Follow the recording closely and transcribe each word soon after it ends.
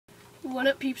What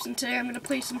up, peeps? And today I'm gonna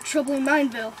play some Trouble in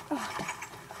Mineville.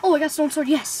 Oh, I got Stone Sword.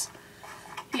 Yes.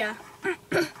 Yeah.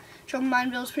 Trouble in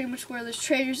Mineville is pretty much where there's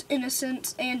traitors,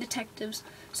 innocents, and detectives.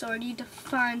 So I need to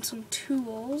find some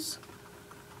tools.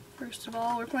 First of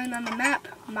all, we're playing on the map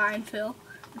Mineville,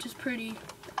 which is pretty.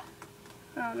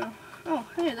 I don't know. Oh,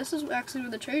 hey, this is actually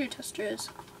where the traitor tester is.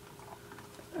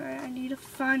 Alright, I need to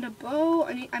find a bow.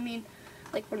 I mean,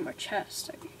 like one more chest.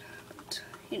 But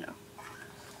you know.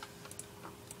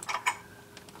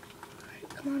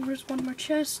 Come on, where's one more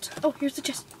chest? Oh, here's the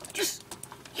chest. Yes!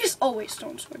 Yes! Oh, wait,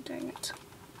 Stone Sword, dang it.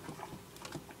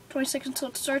 20 seconds until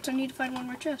it starts, I need to find one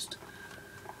more chest.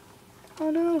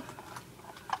 Oh no.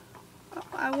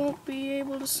 I won't be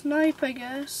able to snipe, I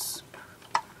guess.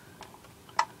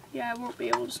 Yeah, I won't be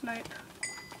able to snipe.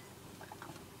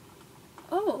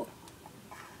 Oh.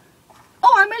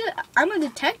 Oh, I'm a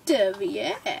detective,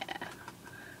 yeah.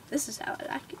 This is how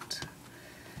I like it.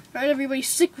 Alright, everybody,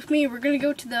 stick with me. We're gonna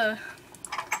go to the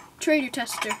traitor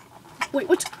tester. Wait,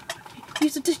 what?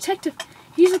 He's a detective.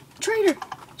 He's a traitor.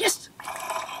 Yes.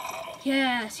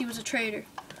 Yes, he was a traitor.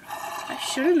 I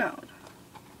should have known.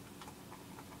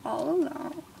 All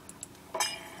along.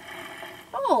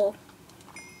 Oh.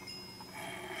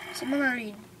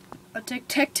 A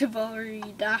detective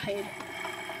already died.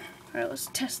 Alright, let's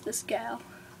test this gal.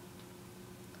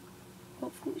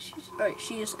 Hopefully alright,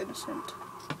 she is innocent.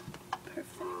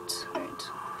 Perfect. Alright.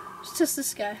 Let's test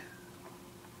this guy.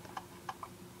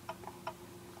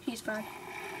 He's fine.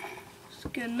 It's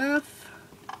good enough.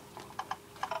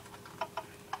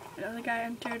 Another guy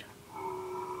entered.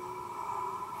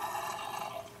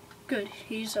 Good,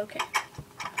 he's okay.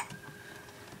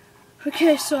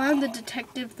 Okay, so I'm the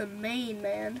detective, the main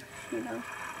man, you know.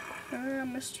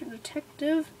 Mr.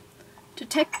 Detective.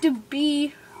 Detective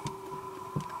B.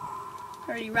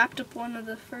 Already wrapped up one of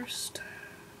the first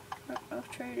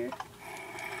traitor.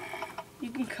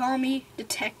 You can call me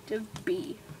Detective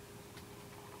B.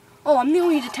 Oh, I'm the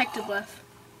only detective left.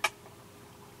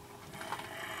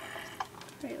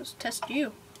 Alright, let's test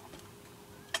you.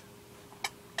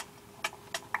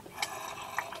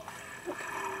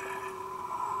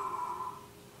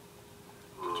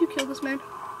 Did you kill this man?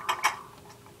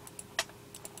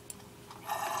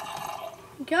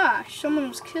 Gosh, someone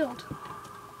was killed.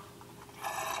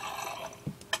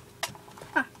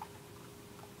 Ah.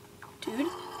 Dude,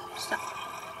 stop.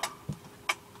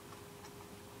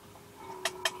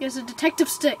 He has a detective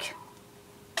stick.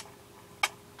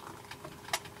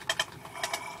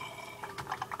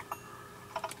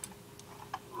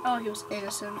 Oh, he was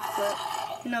innocent, but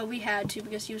you know, we had to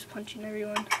because he was punching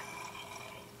everyone.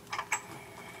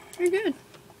 You're good.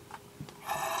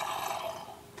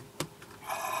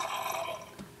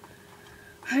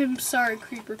 I'm sorry,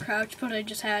 Creeper Crouch, but I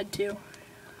just had to.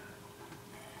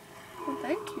 Well,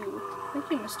 thank you. Thank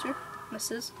you,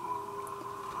 Mrs.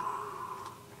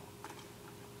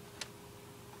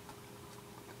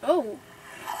 Oh.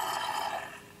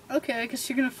 Okay, I guess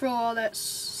you're gonna throw all that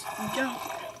junk.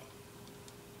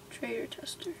 Traitor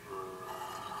tester.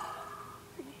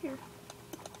 Right here.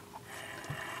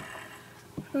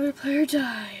 Another player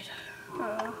died.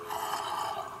 I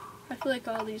feel like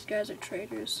all these guys are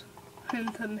traitors. In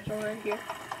the middle right here.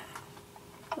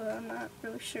 But I'm not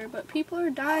really sure. But people are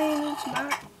dying. It's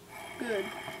not good.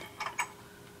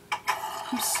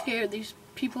 I'm scared. These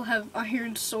people have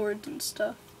iron swords and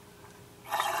stuff.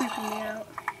 It's creeping me out.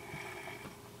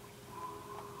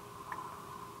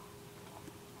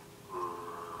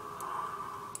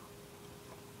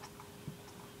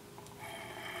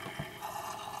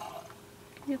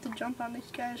 You have to jump on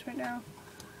these guys right now.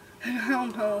 I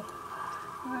don't know.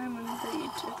 I'm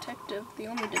the detective, the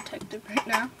only detective right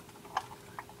now.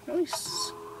 I'm really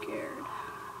scared.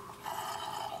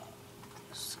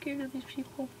 Scared of these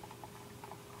people.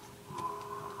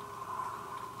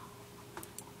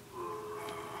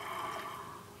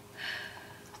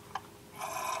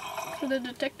 For the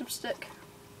detective stick.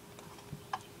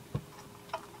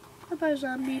 Bye-bye,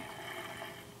 zombie.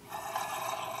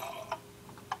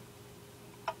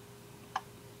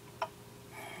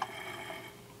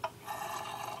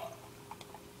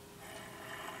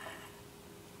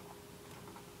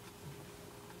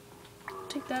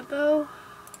 Take that bow.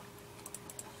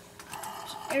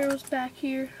 Some arrows back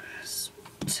here.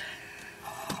 Sweet.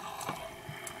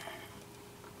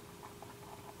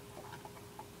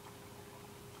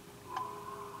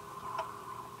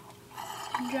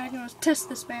 Dragon, let's test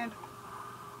this man.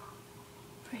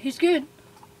 He's good.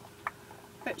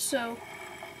 Alright, so.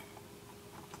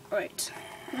 Alright.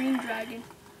 Green dragon.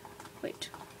 Wait,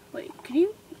 can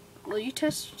you. Will you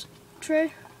test,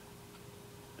 Trey?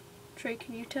 Trey,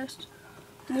 can you test?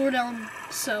 Lord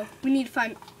So. We need to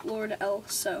find Lord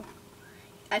So.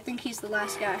 I think he's the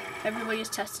last guy. Everybody is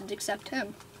tested except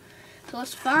him. So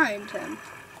let's find him.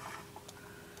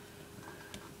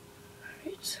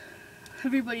 Alright.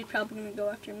 Everybody's probably going to go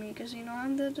after me because, you know,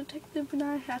 I'm the detective and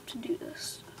I have to do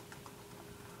this.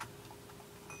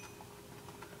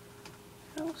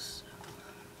 Else.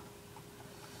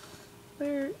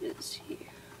 Where is he?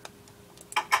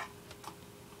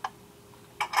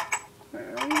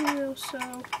 Where are you,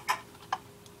 So?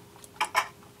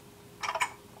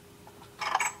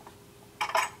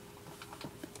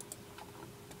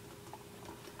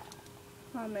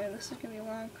 Oh man, this is gonna be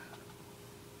long.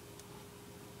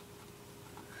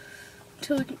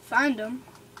 Until we can find him.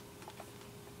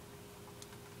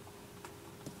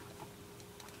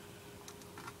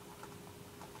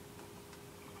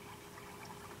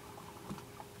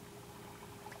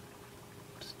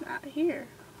 It's not here.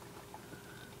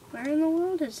 Where in the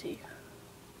world is he?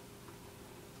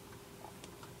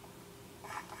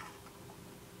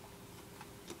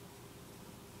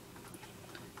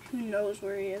 Who knows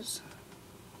where he is?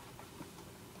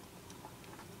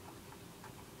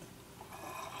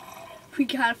 We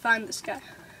gotta find this guy.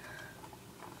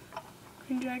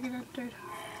 Green Dragon entered.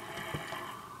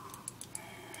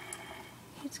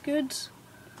 It's good.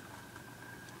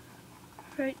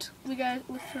 Right, we gotta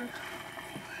look for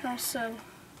Also.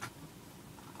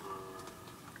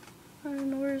 I don't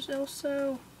know where's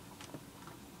Also.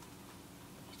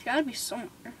 He's gotta be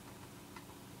somewhere.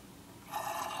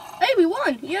 Hey, we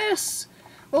won! Yes!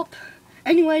 Well,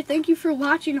 anyway, thank you for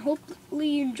watching. Hopefully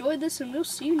you enjoyed this, and we'll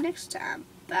see you next time.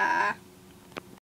 Bye.